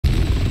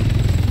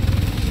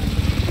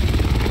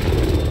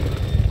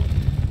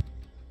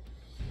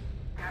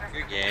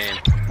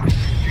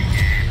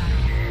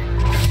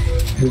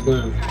You're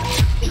going.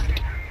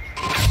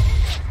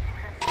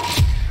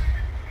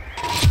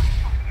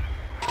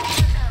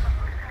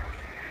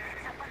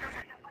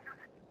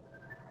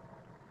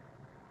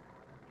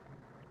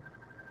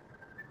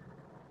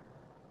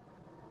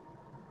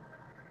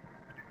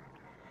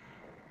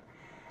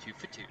 Two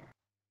for two.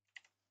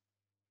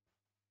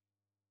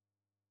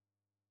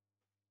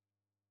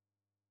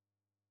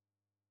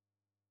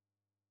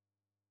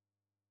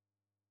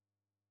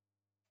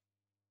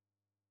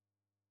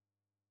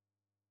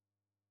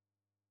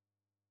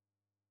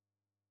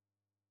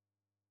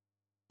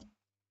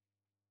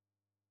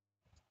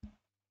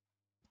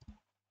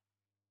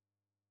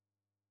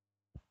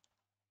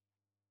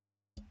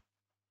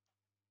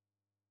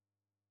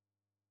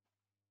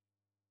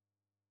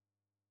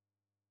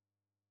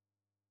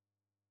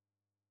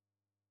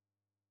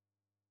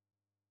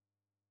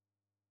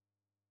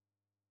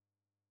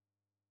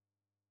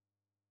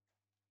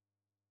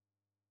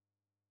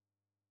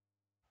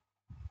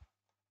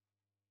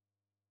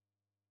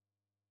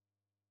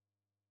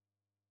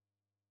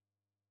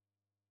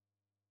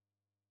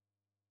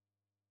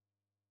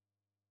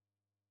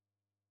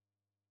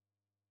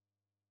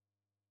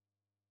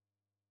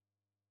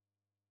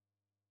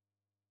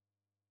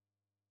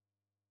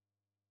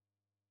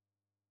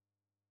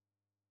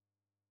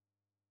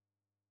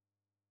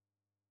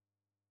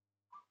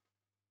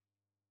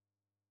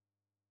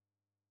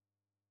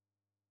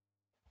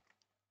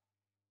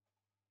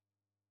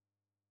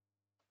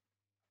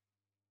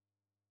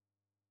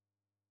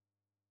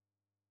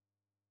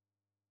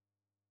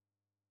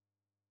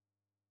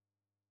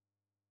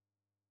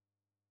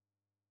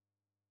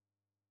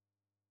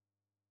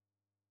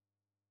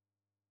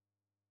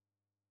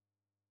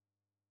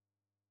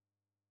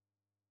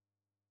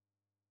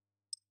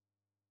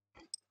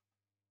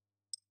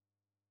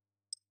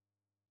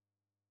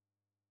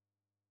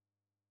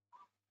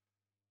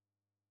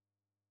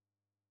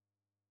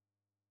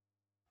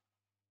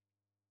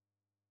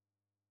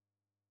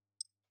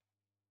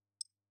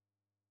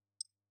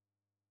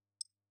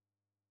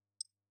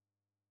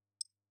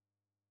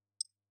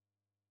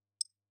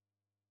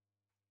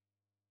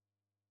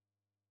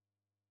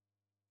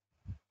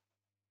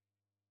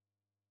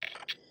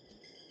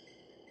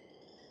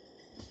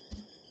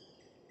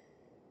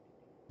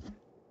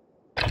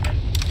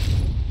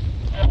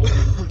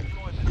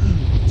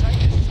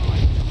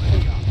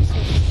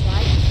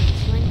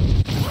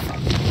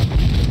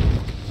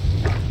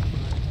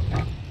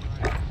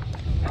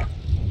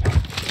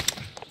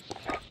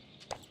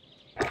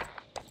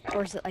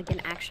 Or is it like an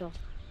actual?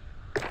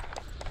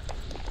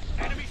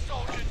 Enemy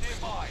soldier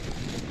nearby.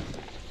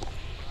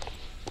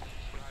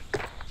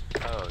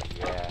 Oh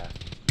yeah.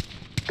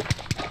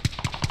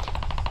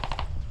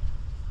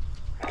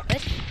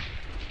 What?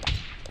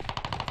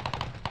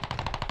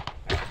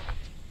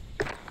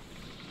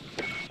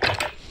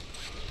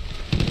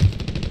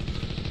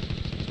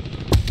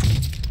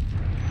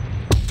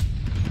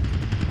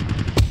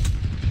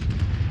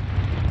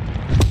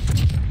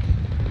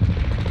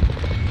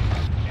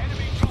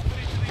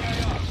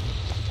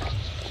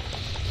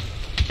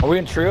 Are we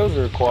in trios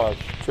or quads?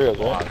 Trios,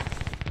 right?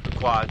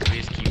 Quads. We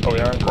just keep. Oh, we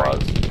are in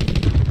quads.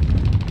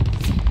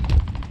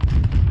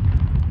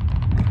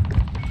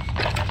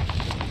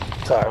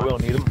 Sorry, we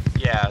don't need them.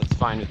 Yeah, it's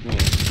fine with me.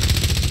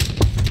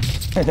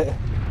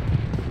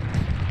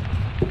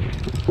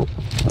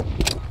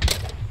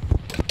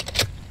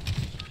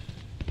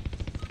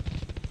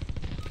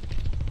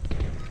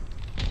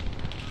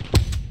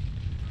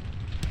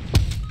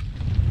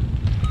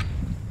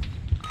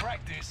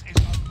 Practice is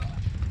over.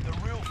 The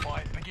real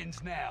fight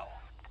begins now.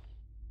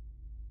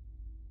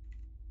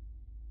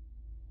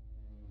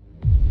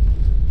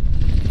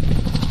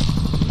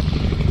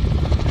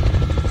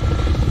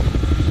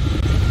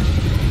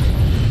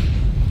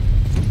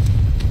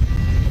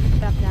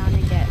 Drop down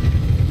and get.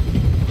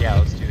 Yeah,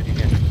 let's do it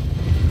again.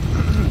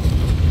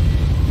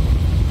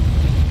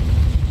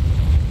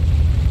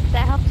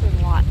 That helps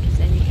a lot because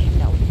then you can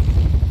know.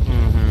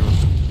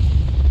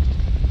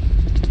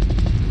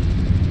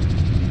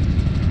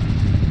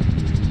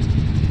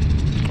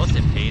 Plus,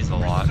 it pays a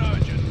lot.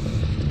 Surgeons.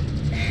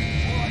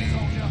 Alright,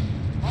 soldier.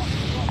 Mark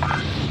the drop.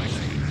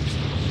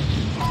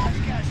 That's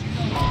gas you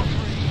don't want to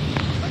breathe.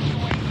 Make your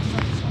way to the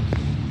safe zone.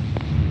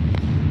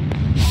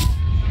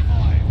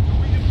 5. To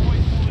redeploy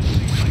fallen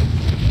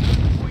teammates.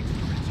 Earn points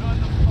to return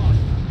them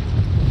faster.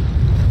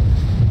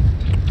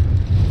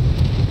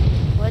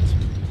 What?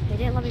 They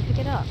didn't let me pick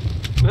it up.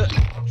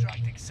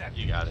 Contract accepted.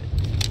 You got it.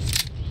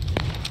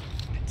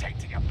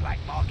 Detecting a black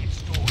market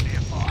store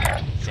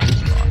nearby.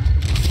 Thanks, Rod.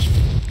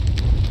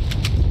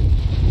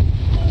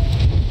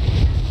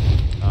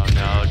 Oh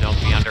no, don't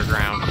be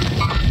underground.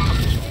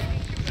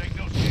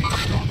 Signals getting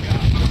stronger.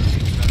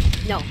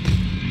 No.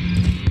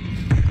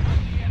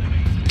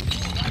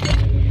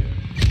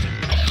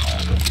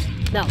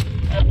 No.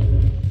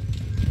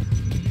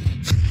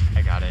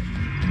 I got it.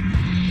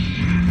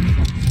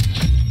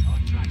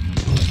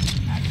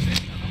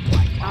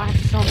 I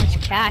have so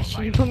much cash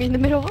and you put me in the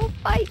middle of a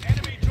fight.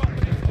 Enemy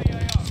dropping into the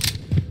AO.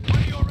 Where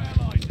are your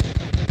allies?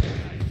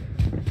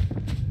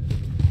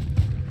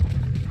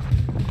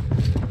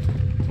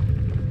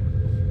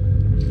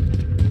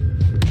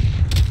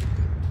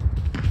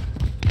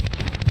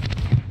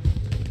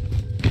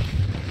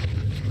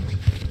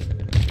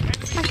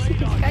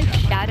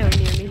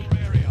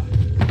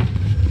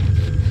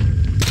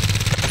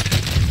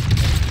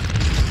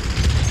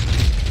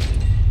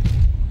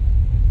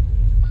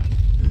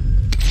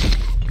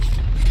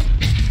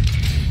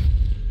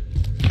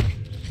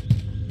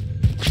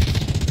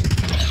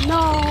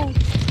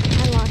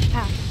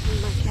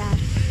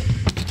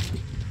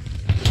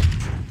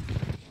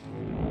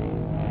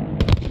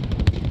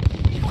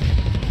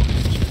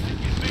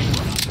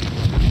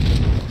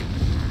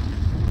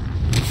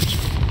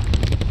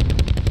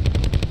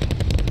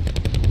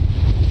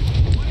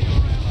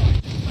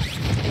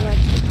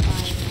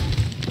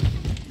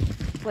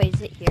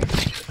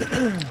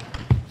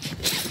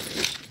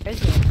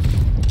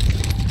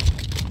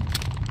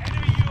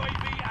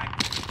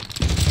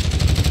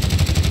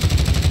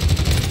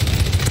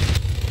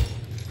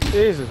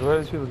 Jesus, where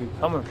do these people keep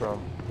coming from?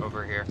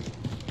 Over here.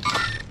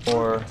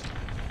 Or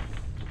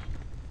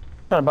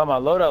trying to buy my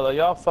loadout. Like,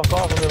 y'all fuck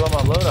off. Let me buy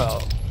my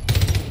loadout.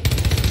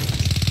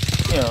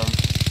 Damn.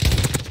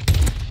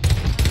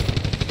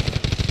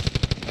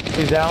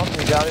 He's down.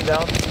 He's down. He's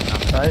down.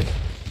 Nice.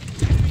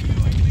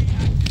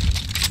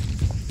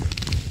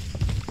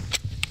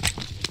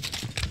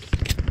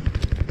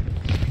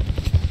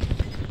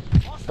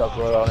 Stuff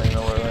loadout. I don't even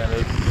know where it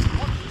landed.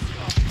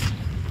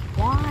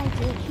 Why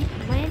do it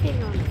keep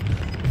landing on me?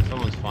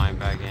 Someone's flying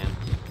back in.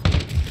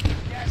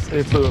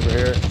 They flew over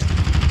here.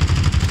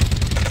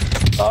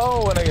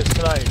 Oh, and I get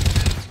sniped.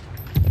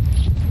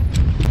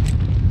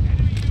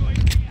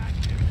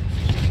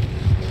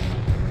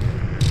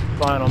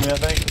 Flying on me, I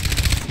think.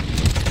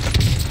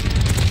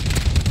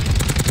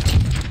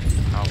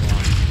 Got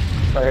one.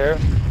 Right here.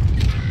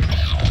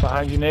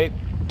 Behind you, Nate.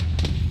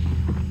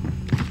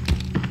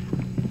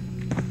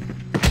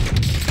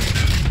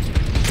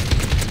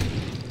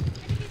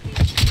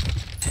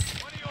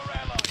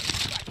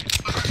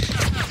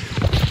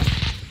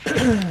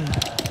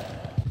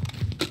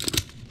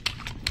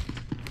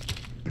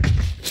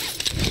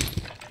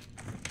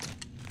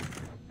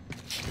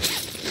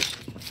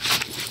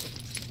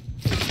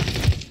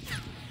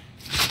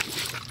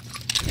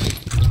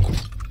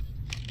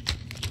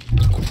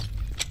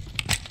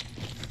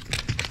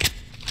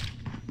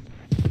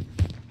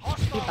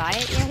 Did you buy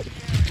it yet?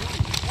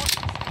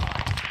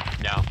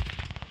 No.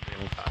 We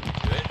haven't gotten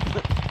to it.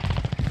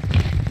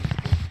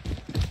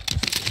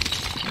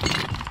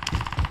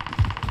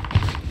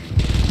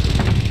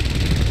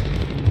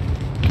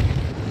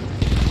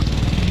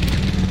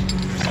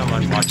 There's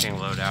someone watching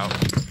loadout.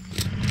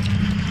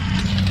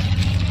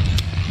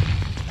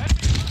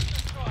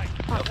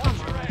 Oh,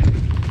 come on.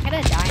 I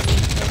gotta die.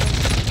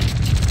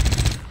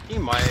 He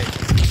might.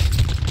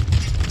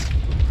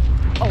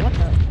 Oh, what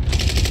the?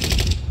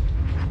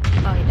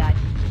 Oh, he died.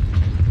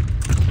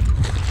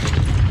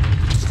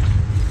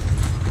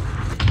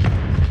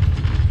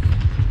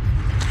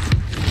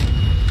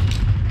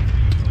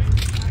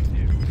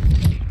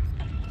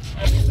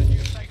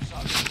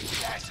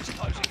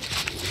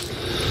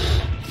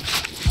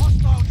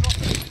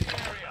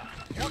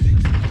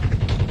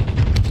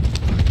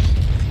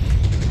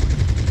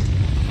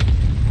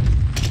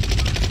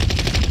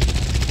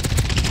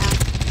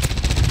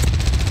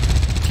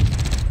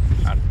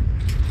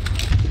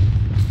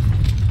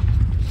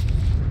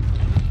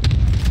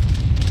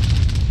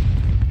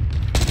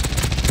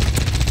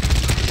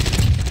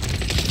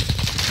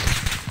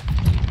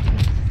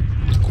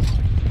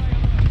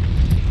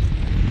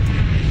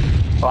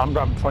 Oh, I'm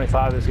dropping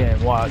 25 this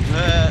game. Watch.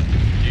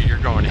 Dude, you're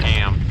going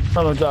ham. I'm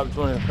gonna drop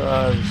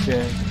 25 this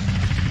game.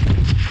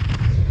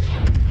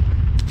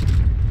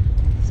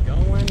 It's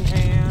going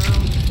ham.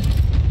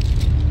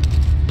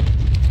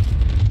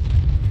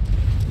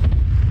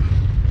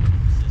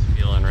 This is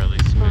feeling really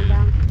Calm smooth.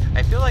 down.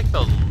 I feel like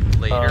the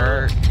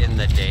later in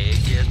the day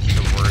it gets,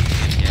 the worse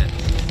it gets.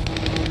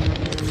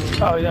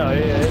 Oh, yeah,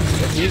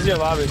 it's easier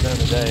lobbies during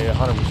the day,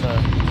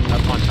 100%.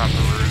 Up on top of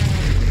the roof.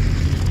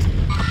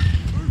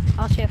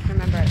 Also, you have to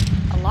remember,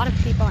 a lot of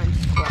people are in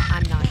school.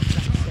 I'm not, 'cause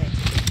I'm sick.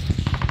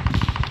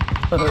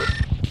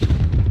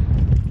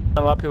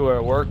 A lot of people are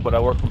at work, but I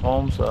work from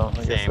home, so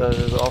I guess Same. that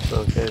is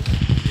also the case.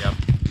 Yep.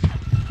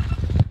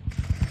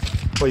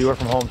 Well, you work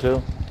from home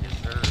too? Yes,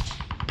 sir.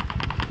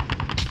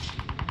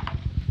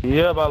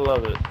 Yep, I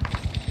love it.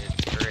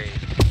 It's great.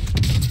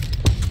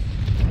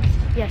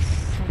 Yes,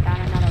 I got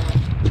another one.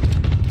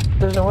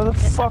 Where the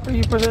fuck are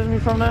you positioning me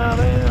from now?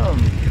 Damn.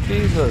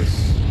 Jesus.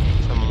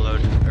 Someone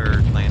loading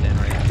or landing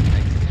right next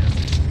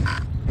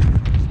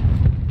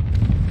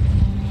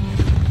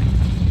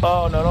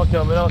Oh, no, don't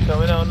kill me, don't kill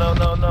me. No, no,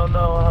 no, no,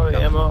 no. I don't have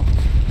any ammo.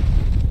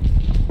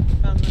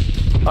 Oh,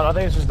 no, I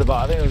think it's just the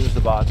bot. I think it was just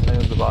the bots. I think it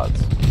was the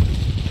bots.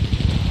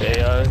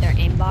 Yeah, Their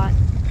aimbot.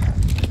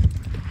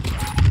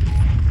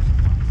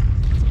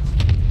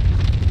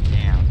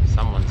 Damn,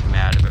 someone's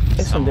mad about it's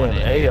some someone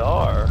damn in.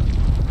 AR.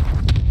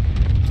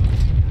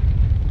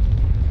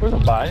 Where's the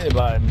bot? I need to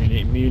buy a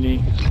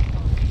muni.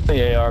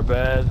 The AR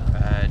bad.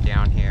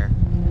 Down here.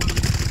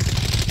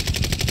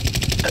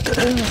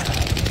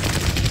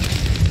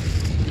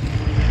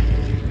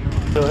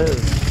 Still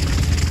is.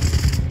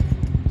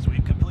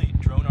 Sweep complete.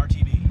 Drone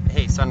RTB.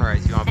 Hey,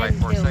 Sunrise, you want to buy And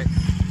 4 two. sight?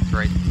 It's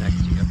right next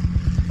to you.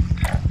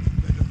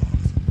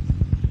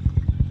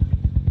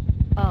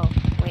 Oh,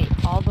 wait,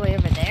 all the way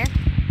over there?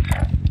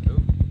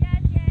 Ooh.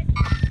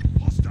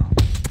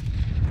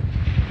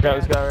 Got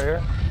this guy right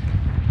here.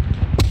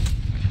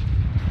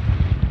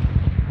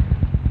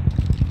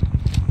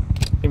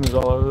 Team is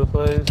all over the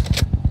place.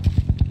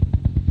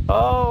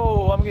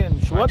 Oh, I'm getting.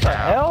 What Watch the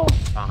out. hell?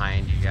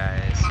 Behind you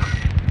guys.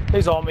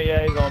 He's on me,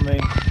 yeah, he's on me.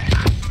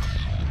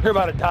 You're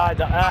about to die.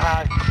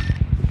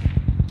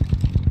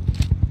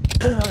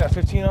 I got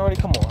 15 already.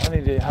 Come on, I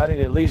need to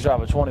at least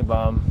drop a 20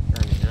 bomb.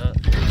 Turn it up.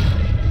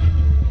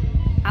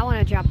 I want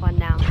to drop one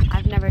now.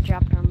 I've never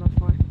dropped one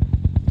before.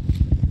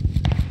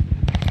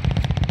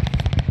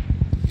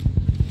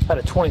 I had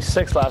a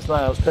 26 last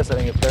night. I was pissed I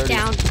didn't get 30.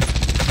 Down.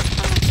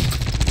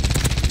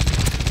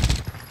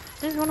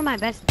 This is one of my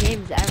best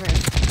games ever.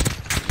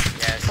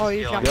 Yeah, it's Oh,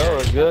 you feeling jumped. Yo,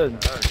 it's good.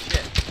 Oh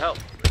shit! Help!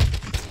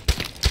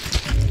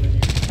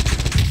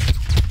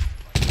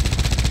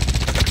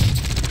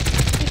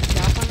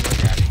 Jump on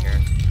Get out of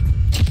here.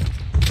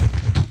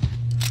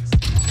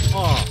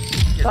 Oh,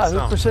 get God, who's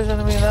some.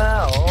 precisioning me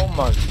now? Oh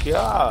my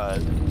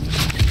god.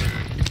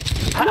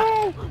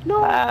 No,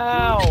 no.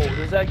 How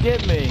does that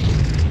get me?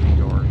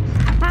 Dork.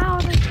 How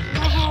did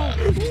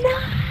no?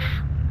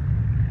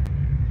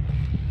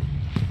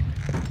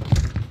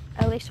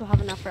 At least we'll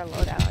have enough for a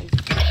loadout.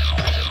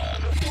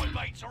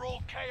 My mates are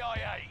all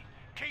KIA.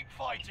 Keep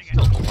fighting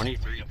Still until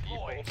 23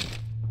 redeploy. people.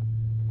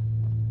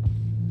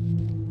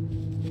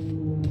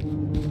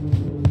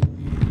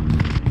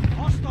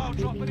 Hostile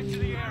dropping into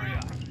the area.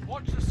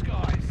 Watch the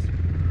skies.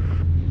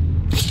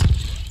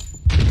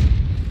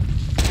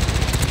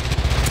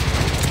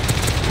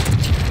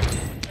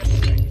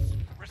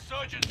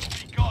 Resurgence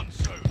will be gone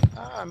soon.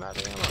 Ah, I'm out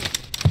of ammo.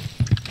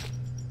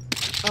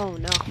 Oh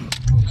no.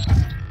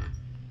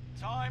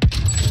 Time.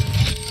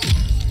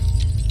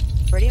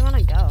 Where do you want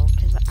to go?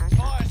 Because I can't.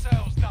 Fire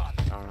sales done.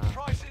 Don't know.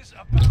 Prices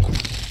are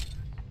balanced.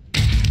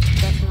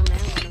 That's the man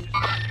with him.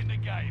 Back in the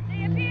game.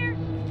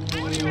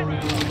 When you're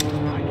around,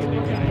 back in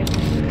the game.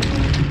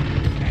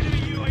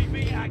 Enemy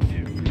UAV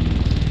active.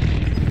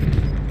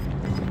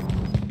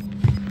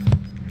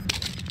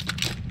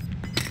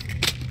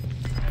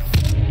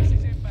 Gas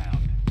is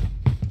inbound.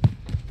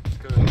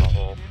 Go in the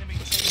hole. Enemy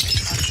team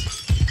is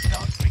active.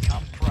 Don't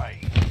become prey.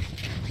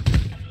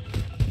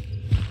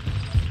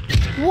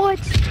 What?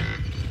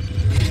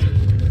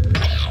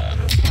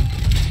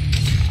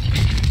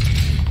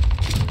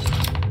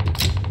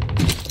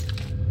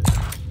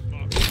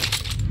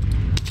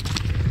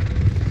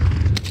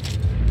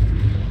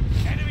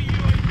 Enemy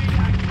UAV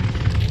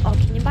active. Oh,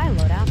 can you buy a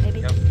loadout, maybe?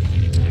 Yep.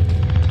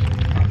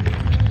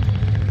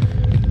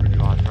 Where do you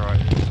want to throw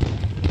it?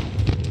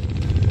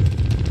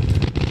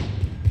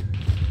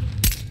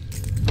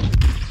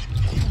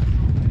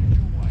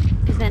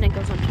 Because then it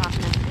goes on top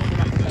now. Maybe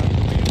that's the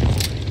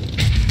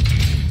goal.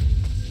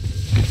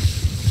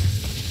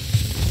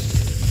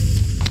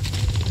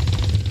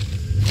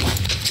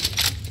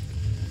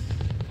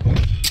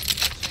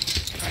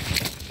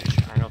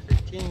 I know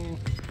 15.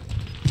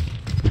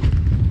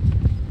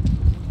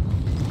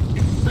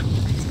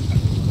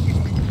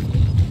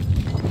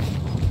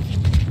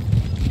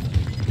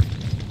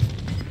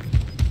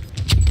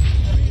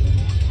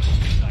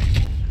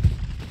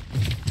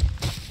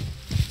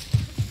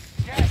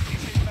 Gas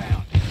is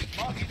inbound.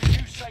 Marking the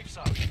new safe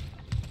zone.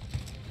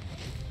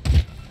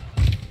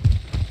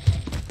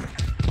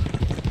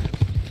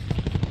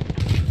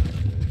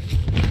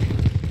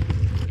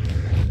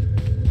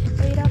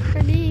 Wait up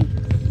for me.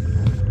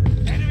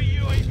 Enemy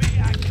UAV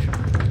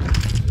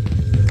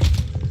active.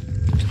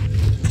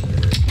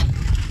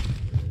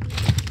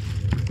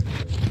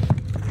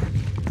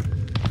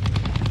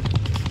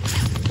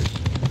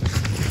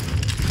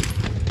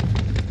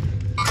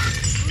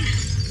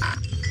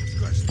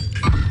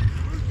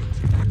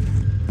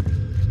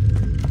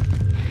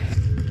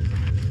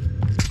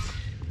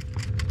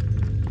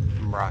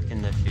 I'm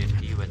rocking the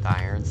 50 with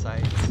iron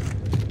sights.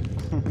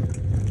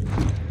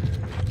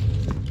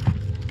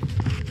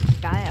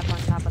 Guy up on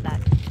top of that.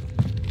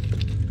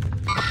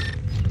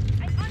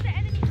 I'm on the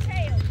enemy's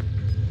tail.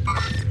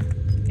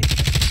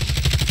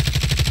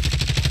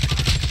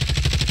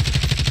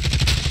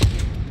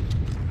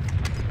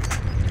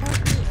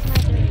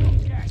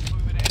 Gas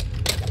moving in.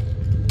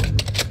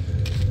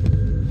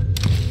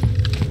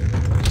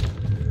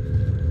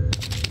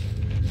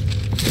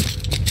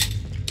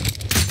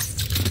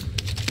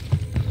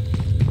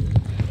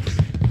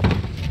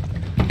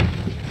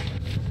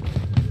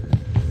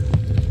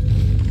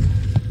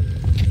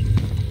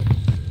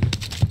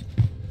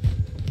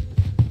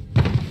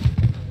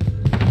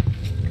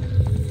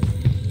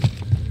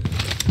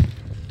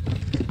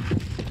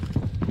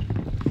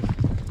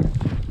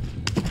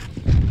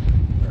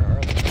 Where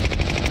are they?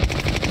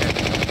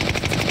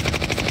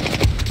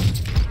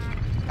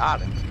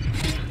 Got him.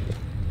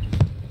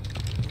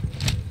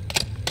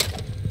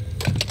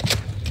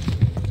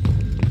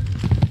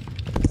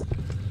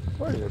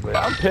 Where is everybody?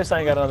 I'm pissed I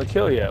ain't got another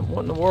kill yet.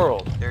 What in the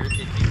world? There, if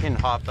you can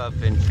hop up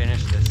and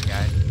finish this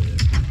guy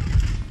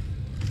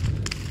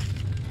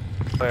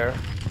Where?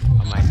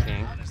 on my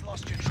ping. Hunter's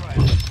lost your trail.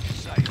 You're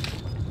safe.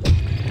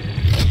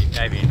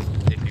 I mean,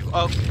 if you,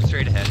 oh,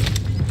 straight ahead.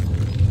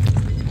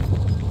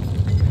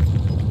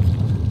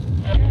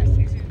 Gas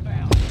is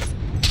inbound.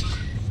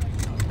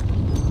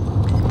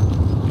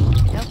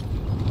 Yep.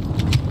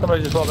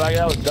 Somebody just brought back.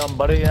 That was dumb,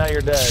 buddy. Now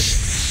you're dead.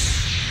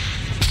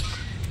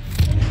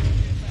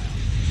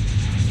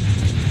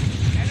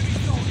 Enemy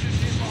soldiers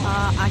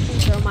inbound. I can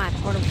throw my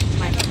portable,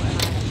 my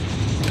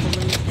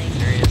balloon thing.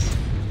 There he is.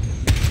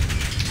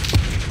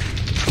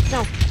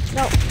 No,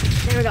 no.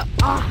 There we go.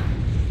 Ah.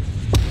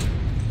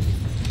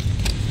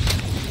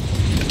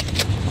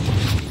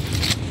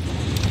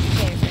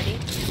 Okay, ready?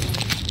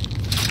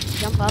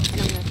 Jump up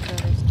and I'm gonna throw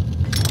this.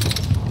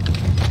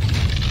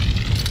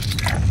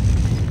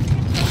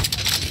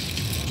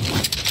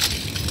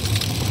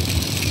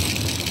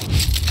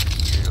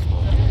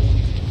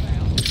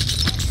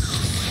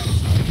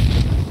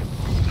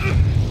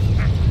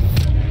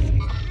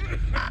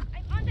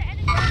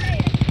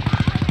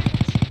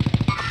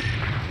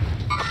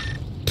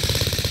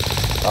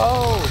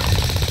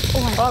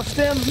 I have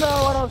stems? No,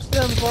 I don't have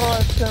stems. Why do I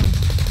have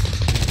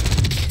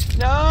stems?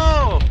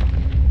 No!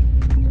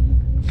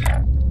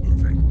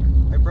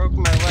 I broke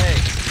my leg.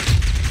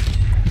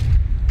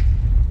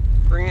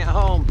 Bring it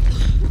home.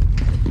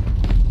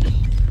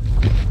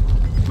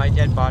 My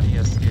dead body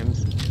has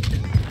stems.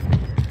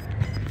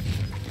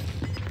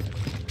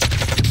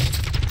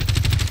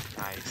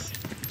 Nice.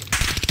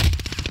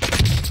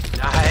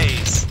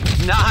 Nice!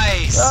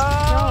 Nice!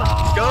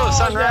 Oh, Go,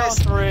 Sunrise!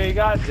 Down 3,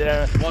 god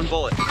damn it. One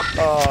bullet.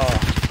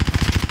 Oh.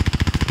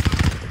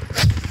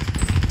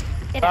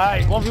 Get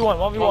Alright, 1v1,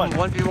 1v1.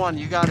 1v1,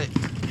 you got it.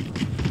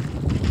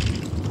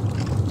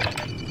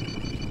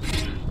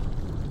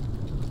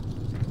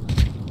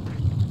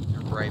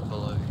 Right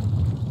below you.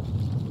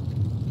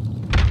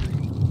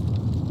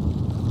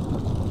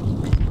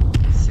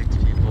 6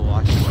 people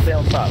watching. Stay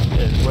on top.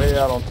 It's way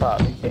out on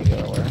top. He can't go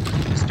nowhere.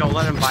 Just don't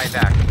let him buy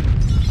back.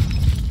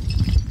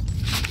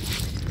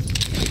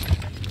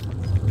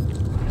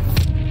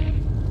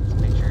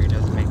 Make sure he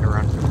doesn't make a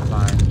run for the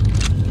buy.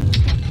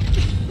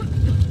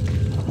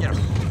 Get him.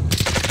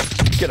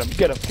 Get him,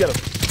 get him, get him.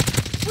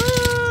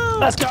 Woo!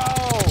 Let's go!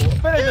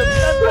 Finish him!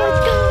 Let's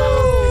go!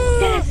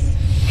 Yes!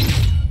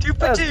 2 for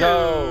Let's 2!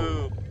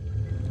 go.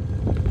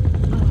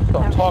 That's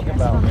what I'm talking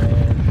about,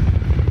 man.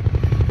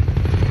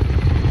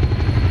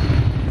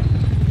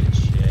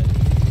 Shit.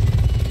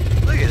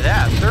 Look at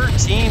that,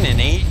 13 and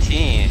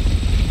 18.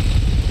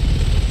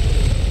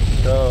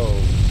 Go.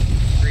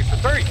 3 for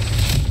 3.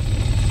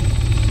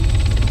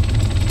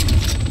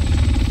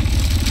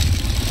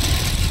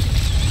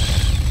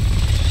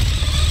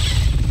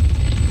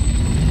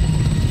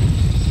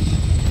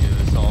 Do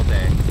this all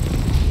day.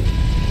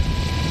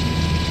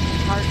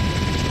 Heart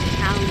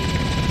pounding.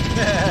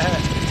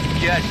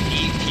 You had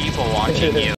 8 people watching you.